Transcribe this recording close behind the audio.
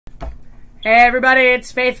Hey everybody,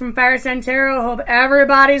 it's Faith from Fire Sign Tarot. Hope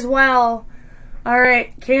everybody's well.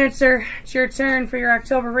 Alright, Cancer, it's your turn for your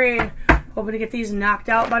October read. Hoping to get these knocked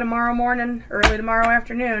out by tomorrow morning, early tomorrow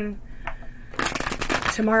afternoon.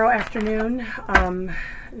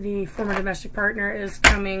 The former domestic partner is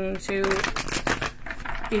coming to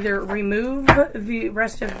either remove the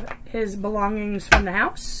rest of his belongings from the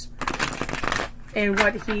house, and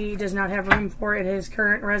what he does not have room for at his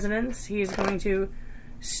current residence, he's going to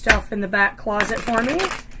stuff in the back closet for me,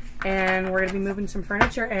 and we're going to be moving some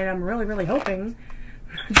furniture, and I'm really hoping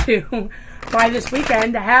to, by this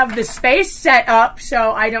weekend, to have the space set up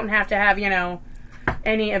so I don't have to have, you know,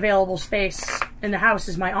 any available space in the house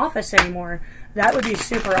as my office anymore. That would be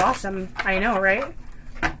super awesome. I know, right?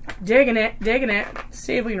 Digging it.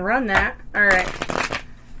 See if we can run that. Alright.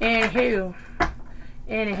 Anywho.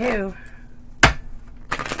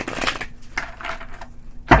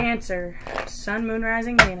 Cancer, Sun, Moon,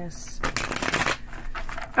 Rising, Venus.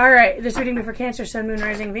 Alright, this reading be for Cancer, Sun, Moon,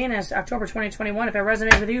 Rising, Venus, October 2021. If it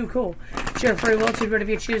resonates with you, cool. It's your free will to do whatever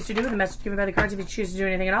you choose to do. The message given by the cards, if you choose to do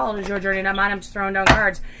anything at all, it is your journey, not mine. I'm just throwing down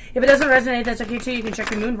cards. If it doesn't resonate, that's okay too. You can check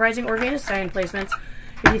your Moon, Rising, or Venus sign placements.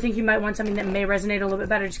 If you think you might want something that may resonate a little bit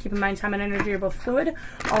better, just keep in mind time and energy are both fluid.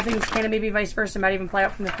 All things can and maybe vice versa, might even play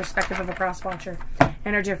out from the perspective of a cross-watcher.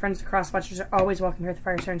 And our dear friends, the cross-watchers, are always welcome here at the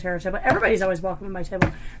Fire Sign Tarot table. Everybody's always welcome at my table.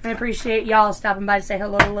 And I appreciate y'all stopping by to say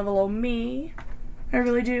hello to little old me. I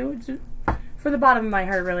really do. From the bottom of my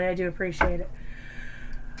heart, really, I do appreciate it.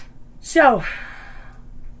 So,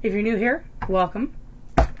 if you're new here, welcome.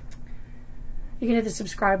 You can hit the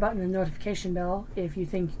subscribe button and the notification bell if you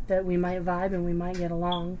think that we might vibe and we might get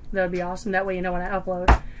along. That would be awesome. That way you know when I upload.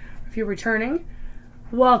 If you're returning,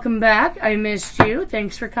 welcome back. I missed you.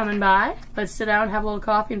 Thanks for coming by. Let's sit down, have a little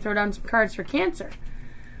coffee, and throw down some cards for Cancer.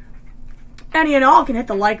 Any and all can hit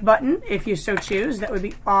the like button if you so choose. That would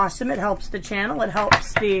be awesome. It helps the channel. It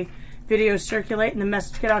helps the videos circulate and the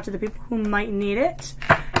message get out to the people who might need it.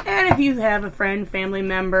 And if you have a friend, family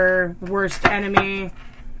member, worst enemy,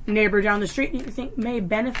 neighbor down the street that you think may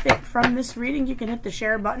benefit from this reading, you can hit the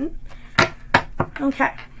share button.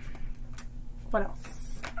 Okay. What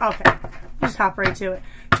else? Okay. Just hop right to it.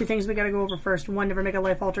 Two things we got to go over first. One, never make a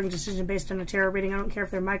life-altering decision based on a tarot reading. I don't care if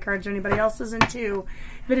they're my cards or anybody else's. And two,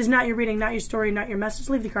 if it is not your reading, not your story, not your message,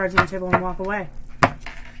 leave the cards on the table and walk away.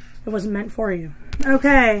 It wasn't meant for you.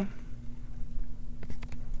 Okay.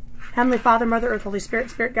 Heavenly Father, Mother Earth, Holy Spirit,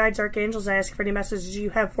 Spirit Guides, Archangels, I ask for any messages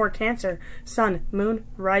you have for Cancer, Sun, Moon,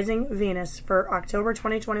 Rising, Venus for October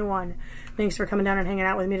 2021. Thanks for coming down and hanging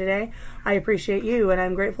out with me today. I appreciate you, and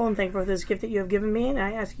I'm grateful and thankful for this gift that you have given me, and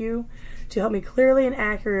I ask you to help me clearly and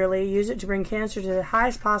accurately use it to bring Cancer to the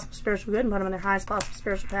highest possible spiritual good and put them on their highest possible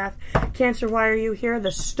spiritual path. Cancer, why are you here?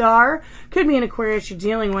 The star could be an Aquarius you're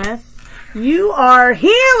dealing with. You are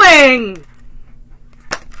healing!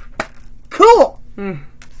 Cool!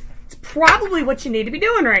 Probably what you need to be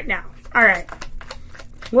doing right now. Alright.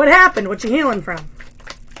 What happened? What you healing from?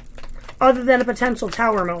 Other than a potential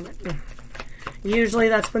tower moment. Usually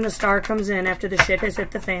that's when the star comes in after the shit has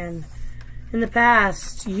hit the fan. In the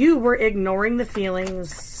past, you were ignoring the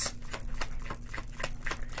feelings.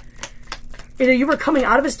 Either you were coming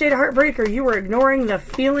out of a state of heartbreak or you were ignoring the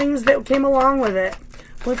feelings that came along with it.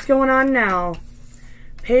 What's going on now?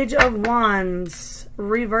 Page of Wands.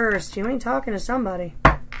 Reversed. You ain't talking to somebody.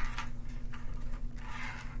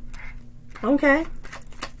 Okay.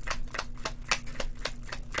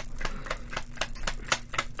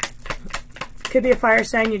 Could be a fire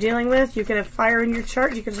sign you're dealing with. You could have fire in your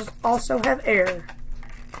chart. You could also have air.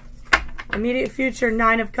 Immediate future,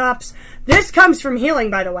 9 of Cups. This comes from healing,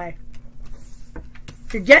 by the way.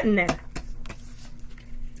 You're getting there.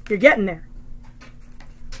 You're getting there.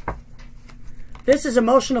 This is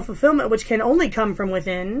emotional fulfillment, which can only come from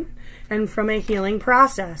within and from a healing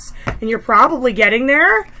process. And you're probably getting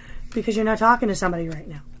there because you're not talking to somebody right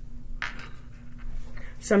now.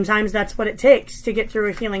 Sometimes that's what it takes to get through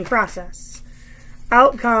a healing process.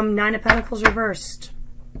 Outcome, 9 of Pentacles reversed.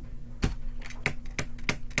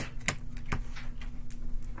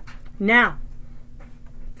 Now,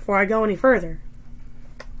 before I go any further,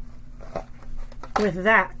 with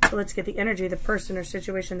that, let's get the energy of the person or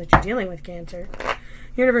situation that you're dealing with, Cancer.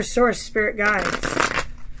 Universe, Source, Spirit Guides.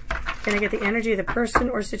 Can I get the energy of the person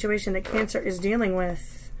or situation that Cancer is dealing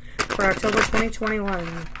with for October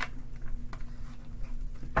 2021.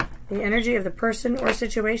 The energy of the person or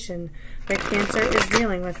situation that Cancer is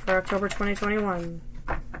dealing with for October 2021.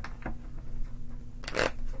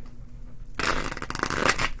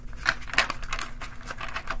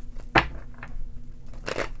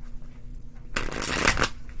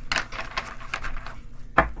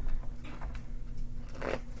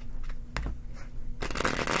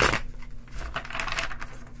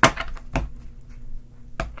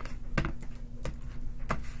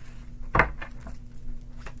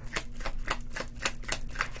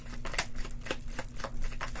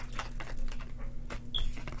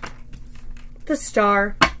 The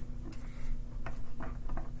Star.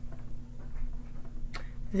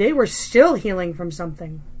 They were still healing from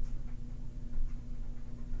something.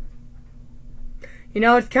 You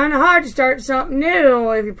know, it's kind of hard to start something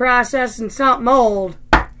new if you're processing something old.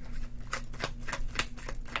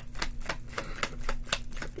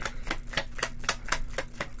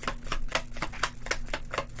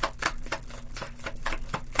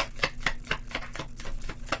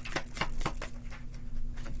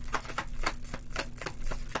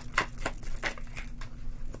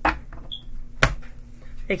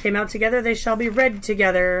 They came out together, they shall be read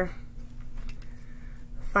together.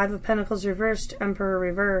 Five of Pentacles reversed, Emperor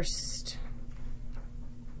reversed.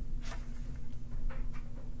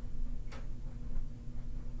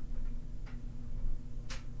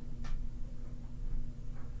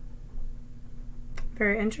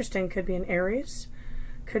 Very interesting. Could be an Aries,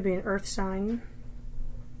 could be an Earth sign,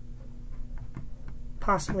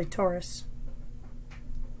 possibly Taurus.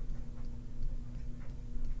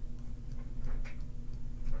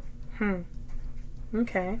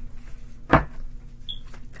 Okay.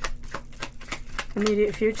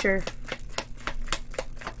 Immediate future.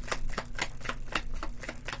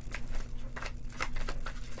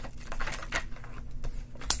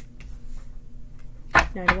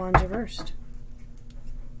 Knight of Wands reversed.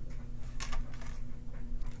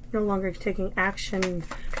 No longer taking action,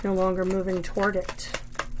 no longer moving toward it.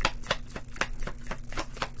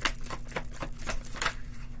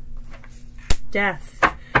 Death.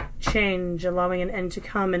 Change, allowing an end to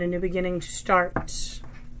come and a new beginning to start.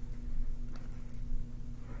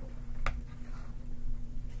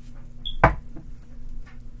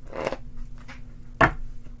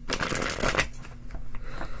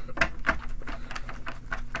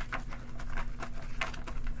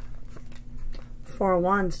 Four of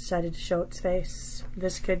Wands decided to show its face.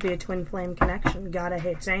 This could be a twin flame connection. God, I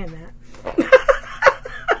hate saying that.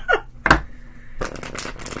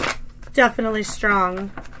 Definitely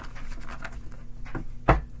strong.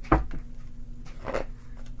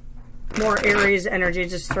 More Aries energy,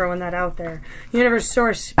 just throwing that out there. Universe,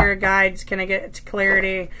 source, spirit guides. Can I get to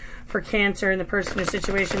clarity for Cancer and the person or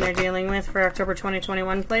situation they're dealing with for October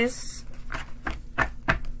 2021, please?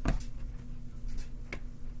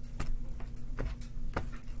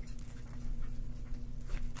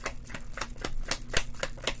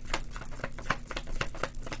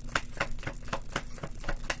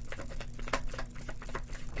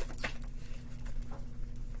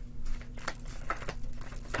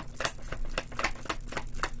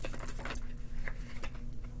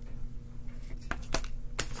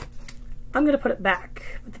 I'm going to put it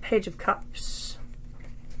back with the Page of Cups.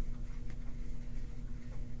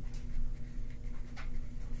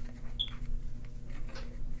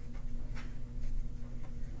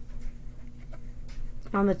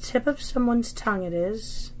 On the tip of someone's tongue it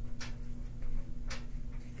is.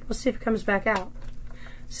 We'll see if it comes back out.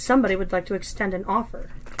 Somebody would like to extend an offer.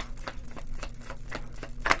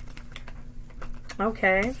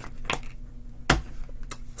 Okay.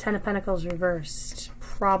 Ten of Pentacles reversed.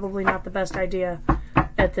 Probably not the best idea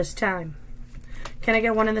at this time. Can I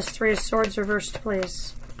get one of this Three of Swords reversed,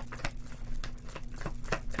 please?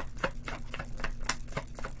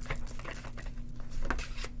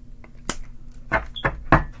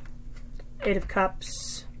 Eight of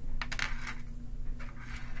Cups.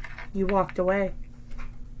 You walked away.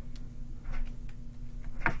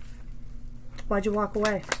 Why'd you walk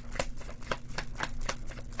away?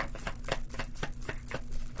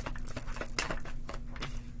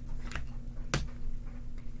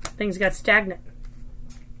 Things got stagnant.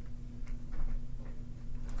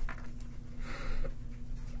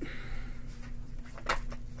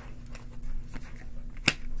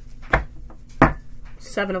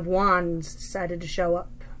 Seven of Wands decided to show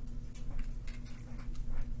up.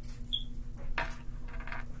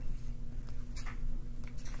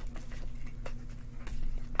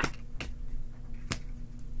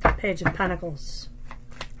 Page of Pentacles.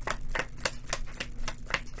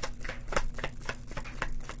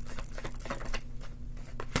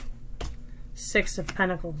 Six of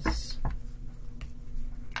Pentacles.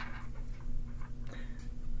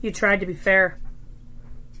 You tried to be fair.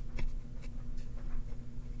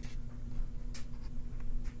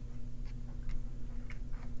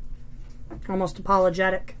 Almost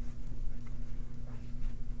apologetic.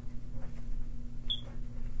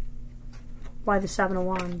 Why the Seven of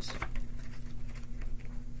Wands?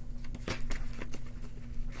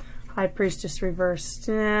 High Priestess reversed.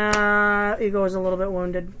 Ego is a little bit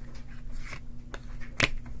wounded.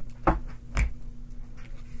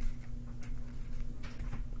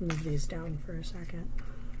 Move these down for a second.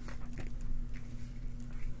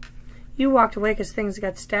 You walked away because things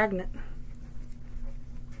got stagnant.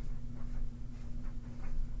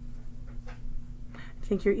 I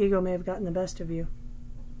think your ego may have gotten the best of you.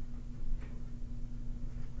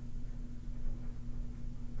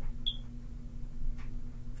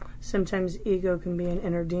 Sometimes ego can be an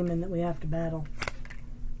inner demon that we have to battle.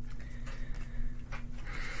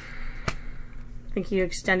 I think you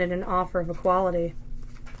extended an offer of equality.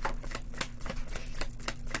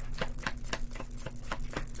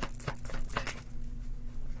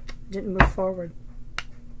 Didn't move forward.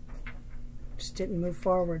 Just didn't move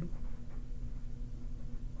forward.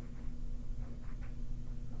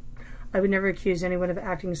 I would never accuse anyone of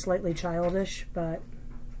acting slightly childish, but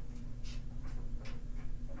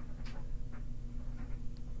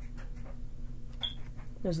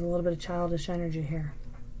there's a little bit of childish energy here.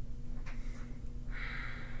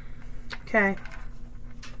 Okay.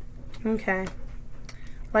 Okay.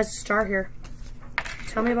 Why is the star here?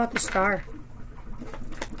 Tell me about the star.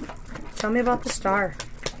 Tell me about the star.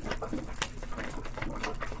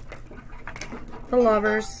 The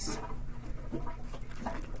Lovers.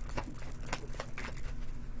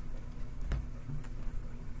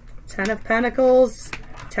 Ten of Pentacles.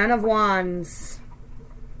 Ten of Wands.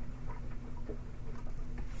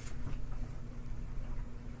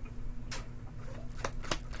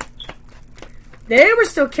 They were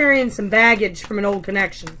still carrying some baggage from an old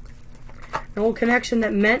connection. An old connection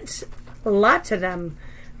that meant a lot to them.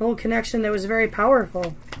 An old connection that was very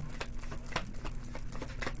powerful.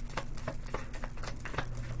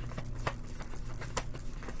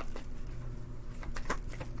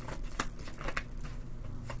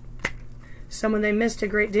 Someone they missed a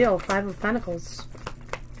great deal. Five of Pentacles.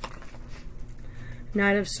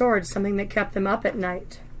 Knight of Swords. Something that kept them up at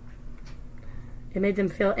night. It made them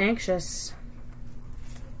feel anxious.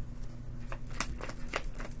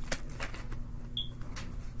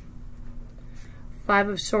 Five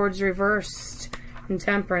of Swords reversed and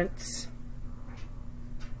Temperance.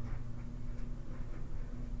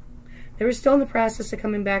 They were still in the process of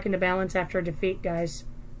coming back into balance after a defeat, guys.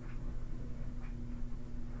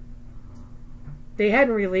 They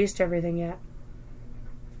hadn't released everything yet.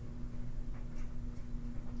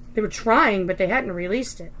 They were trying, but they hadn't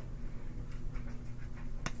released it.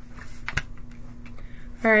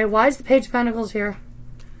 Alright, why is the Page of Pentacles here?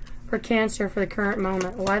 For Cancer, for the current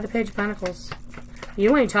moment. Why the Page of Pentacles?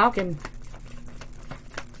 You ain't talking.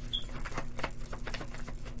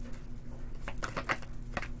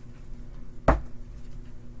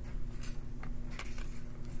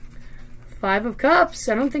 Five of Cups.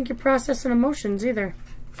 I don't think you're processing emotions either.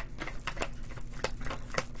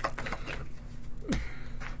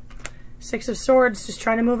 Six of Swords. Just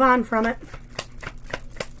trying to move on from it.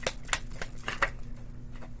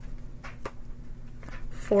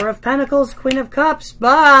 Four of Pentacles. Queen of Cups.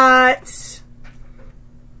 But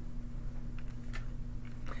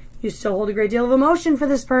you still hold a great deal of emotion for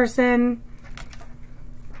this person.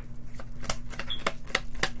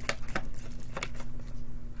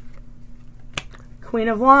 Queen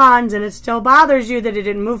of Wands, and it still bothers you that it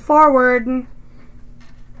didn't move forward.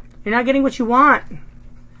 You're not getting what you want.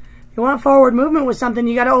 If you want forward movement with something,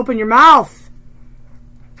 you got to open your mouth.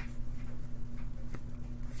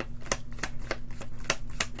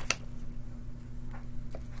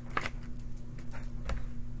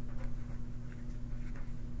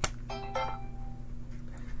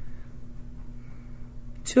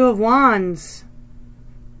 Two of Wands.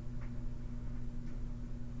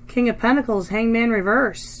 King of Pentacles, Hangman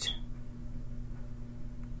reversed.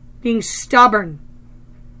 Being stubborn.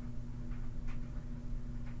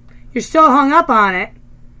 You're still hung up on it,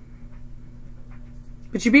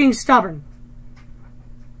 but you're being stubborn.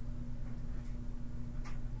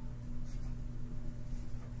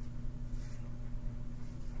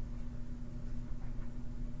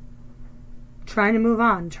 Trying to move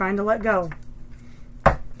on, trying to let go.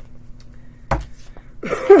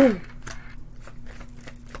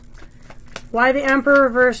 Why the Emperor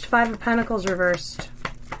reversed? Five of Pentacles reversed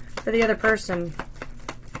for the other person.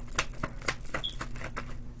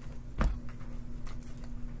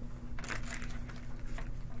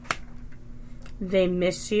 They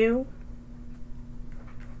miss you.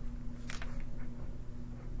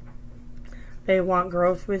 They want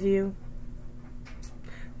growth with you.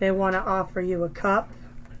 They want to offer you a cup.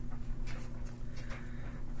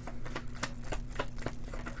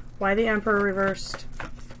 Why the Emperor reversed?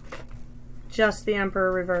 Just the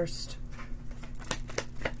Emperor reversed.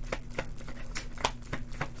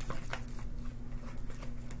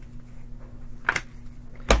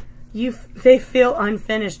 They feel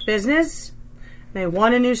unfinished business. They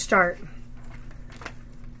want a new start.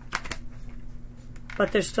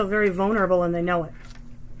 but they're still very vulnerable and they know it.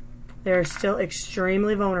 They're still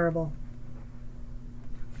extremely vulnerable.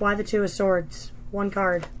 Why the Two of Swords? One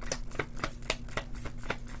card.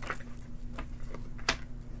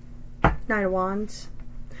 Knight of Wands.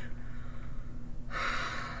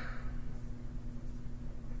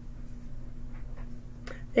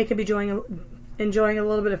 They could be enjoying a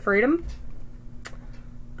little bit of freedom.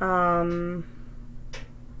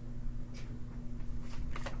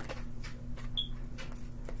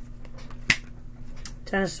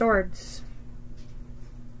 Ten of Swords.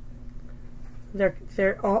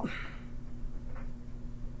 They're all...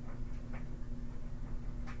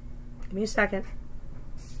 Give me a second.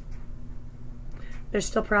 They're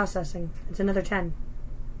still processing. It's another 10.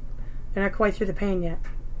 They're not quite through the pain yet.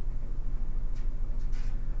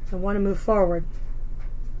 They want to move forward.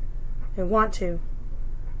 They want to,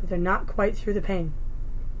 but they're not quite through the pain.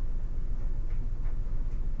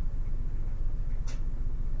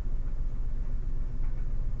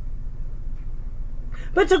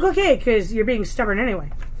 But it's okay, because you're being stubborn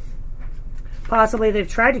anyway. Possibly they've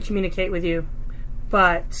tried to communicate with you,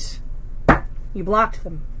 but you blocked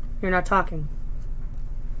them. You're not talking.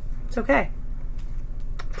 It's okay.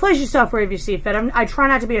 Place yourself wherever you see fit. I try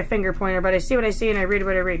not to be a finger pointer, but I see what I see and I read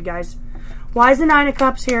what I read, guys. Why is the Nine of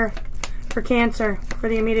Cups here for Cancer, for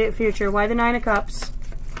the immediate future? Why the Nine of Cups?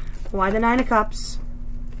 Why the Nine of Cups?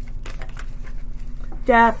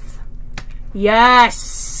 Death.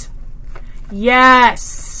 Yes.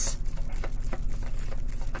 Yes.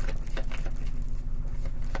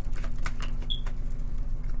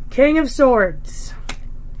 King of Swords.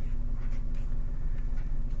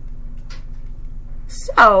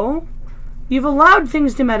 So, you've allowed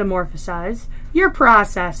things to metamorphosize. You're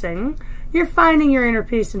processing. You're finding your inner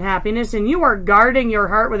peace and happiness, and you are guarding your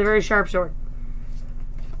heart with a very sharp sword.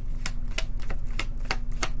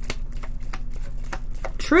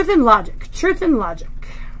 Truth and logic. Truth and logic.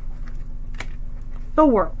 The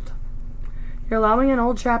World. You're allowing an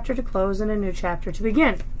old chapter to close and a new chapter to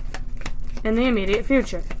begin in the immediate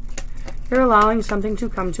future. You're allowing something to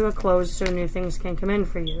come to a close so new things can come in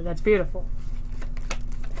for you. That's beautiful.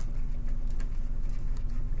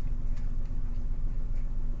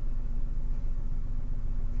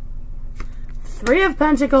 Three of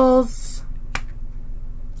Pentacles.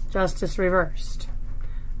 Justice reversed.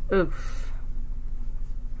 Oof.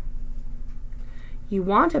 You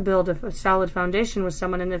want to build a solid foundation with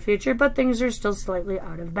someone in the future, but things are still slightly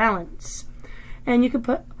out of balance. And you could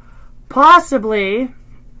put possibly,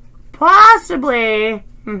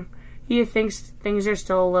 you think things are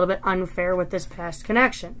still a little bit unfair with this past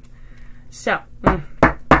connection. So,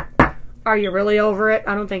 are you really over it?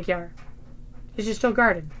 I don't think you are. Because you're still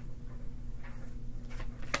guarded.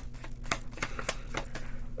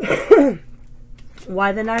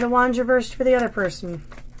 Why the Knight of Wands reversed for the other person?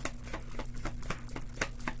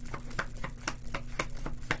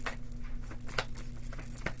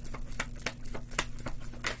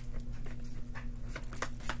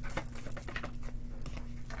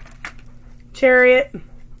 Chariot.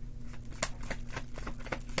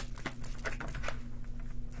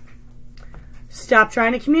 Stop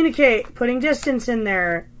trying to communicate. Putting distance in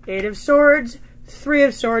there. Eight of Swords. Three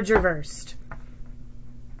of Swords reversed.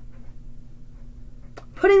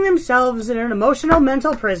 Putting themselves in an emotional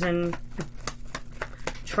mental prison.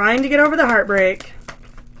 Trying to get over the heartbreak.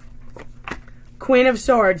 Queen of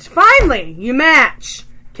Swords. Finally, you match.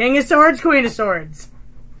 King of Swords, Queen of Swords.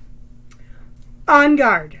 On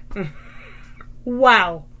guard.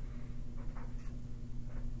 Wow.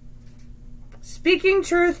 Speaking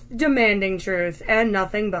truth, demanding truth, and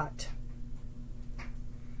nothing but.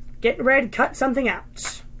 Get ready to cut something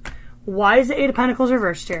out. Why is the Eight of Pentacles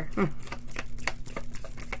reversed here?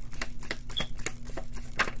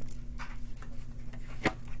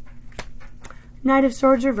 Knight of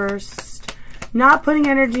Swords reversed. Not putting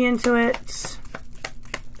energy into it.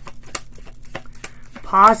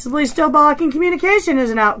 Possibly still blocking communication as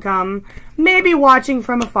an outcome. Maybe watching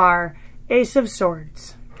from afar. Ace of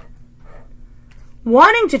Swords.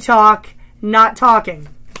 Wanting to talk, not talking.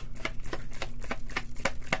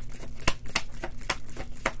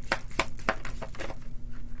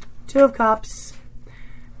 Two of Cups.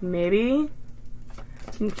 Maybe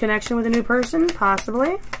in connection with a new person,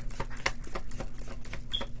 possibly.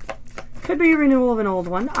 Could be a renewal of an old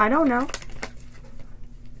one. I don't know.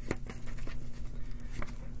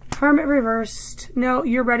 Hermit reversed. No,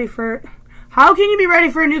 you're ready for... How can you be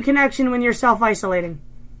ready for a new connection when you're self-isolating?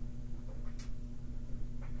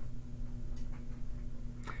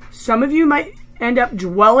 Some of you might end up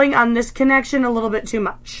dwelling on this connection a little bit too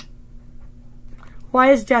much.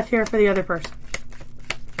 Why is Death here for the other person?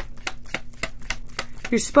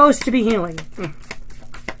 You're supposed to be healing.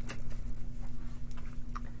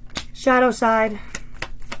 Shadow side.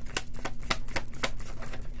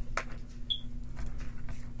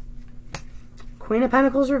 Queen of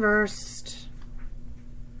Pentacles reversed.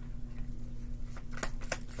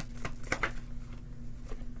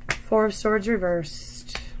 Four of Swords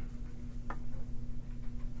reversed.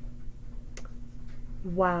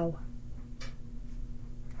 Wow.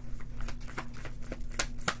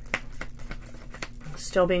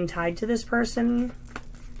 Still being tied to this person.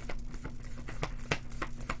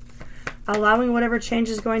 Allowing whatever change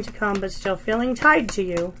is going to come, but still feeling tied to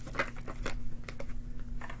you.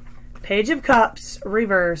 Page of Cups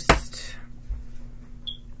reversed.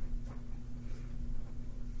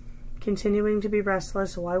 Continuing to be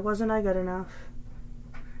restless. Why wasn't I good enough?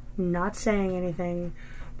 Not saying anything.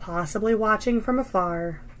 Possibly watching from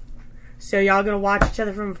afar. So y'all gonna watch each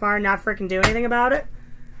other from afar and not freaking do anything about it?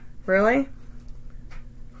 Really?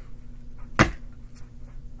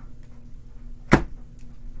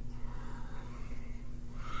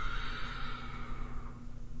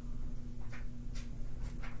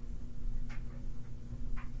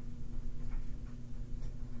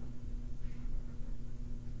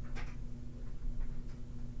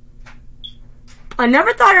 I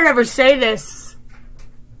never thought I'd ever say this.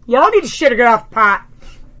 Y'all need to shit or get off the pot.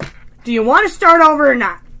 Do you want to start over or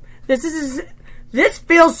not? This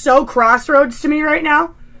feels so crossroads to me right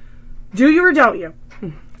now. Do you or don't you?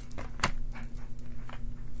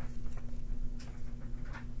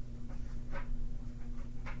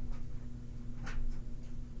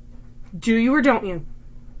 Do you or don't you?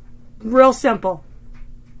 Real simple.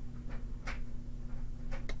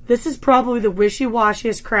 This is probably the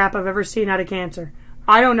wishy-washiest crap I've ever seen out of Cancer.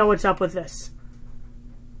 I don't know what's up with this.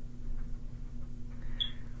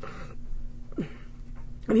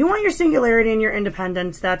 If you want your singularity and your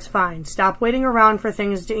independence, that's fine. Stop waiting around for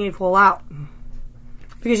things to equal out.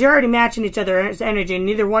 Because you're already matching each other's energy and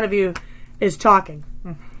neither one of you is talking.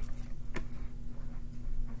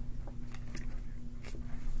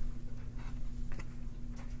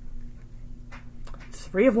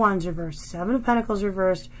 Three of Wands reversed. Seven of Pentacles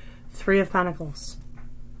reversed. Three of Pentacles.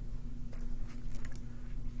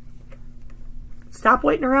 Stop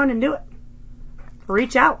waiting around and do it.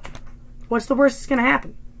 Reach out. What's the worst that's going to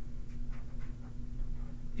happen?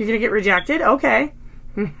 You're going to get rejected? Okay.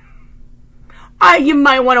 You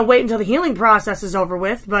might want to wait until the healing process is over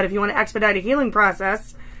with, but if you want to expedite a healing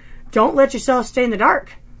process, don't let yourself stay in the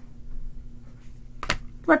dark.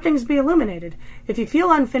 Let things be illuminated. If you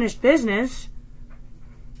feel unfinished business,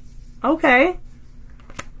 okay.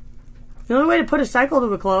 The only way to put a cycle to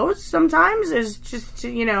a close sometimes is just to,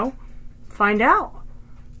 you know, find out.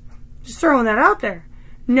 Just throwing that out there.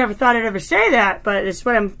 Never thought I'd ever say that, but it's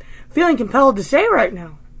what I'm feeling compelled to say right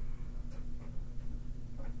now.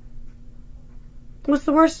 What's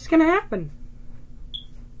the worst that's going to happen?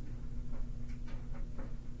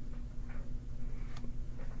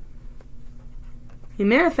 You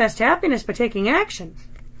manifest happiness by taking action.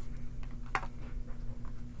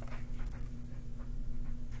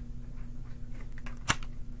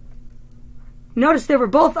 Notice they were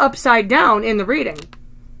both upside down in the reading.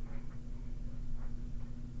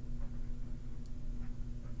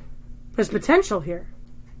 There's potential here.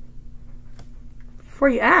 Before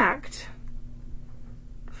you act,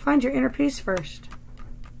 find your inner peace first.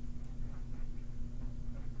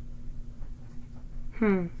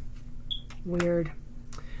 Weird.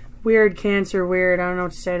 Weird, Cancer, weird. I don't know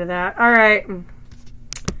what to say to that. All right.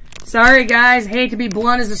 Sorry, guys. Hate to be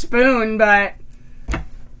blunt as a spoon, but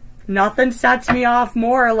nothing sets me off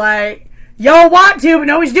more like, y'all want to, but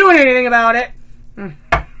nobody's doing anything about it.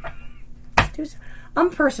 I'm a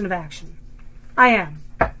person of action. I am.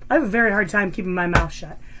 I have a very hard time keeping my mouth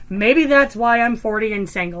shut. Maybe that's why I'm 40 and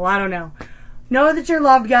single. I don't know. Know that you're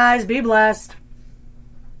loved, guys. Be blessed.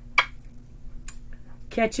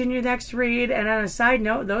 Catch you in your next read. And on a side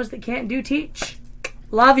note, those that can't do, teach.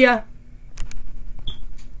 Love ya.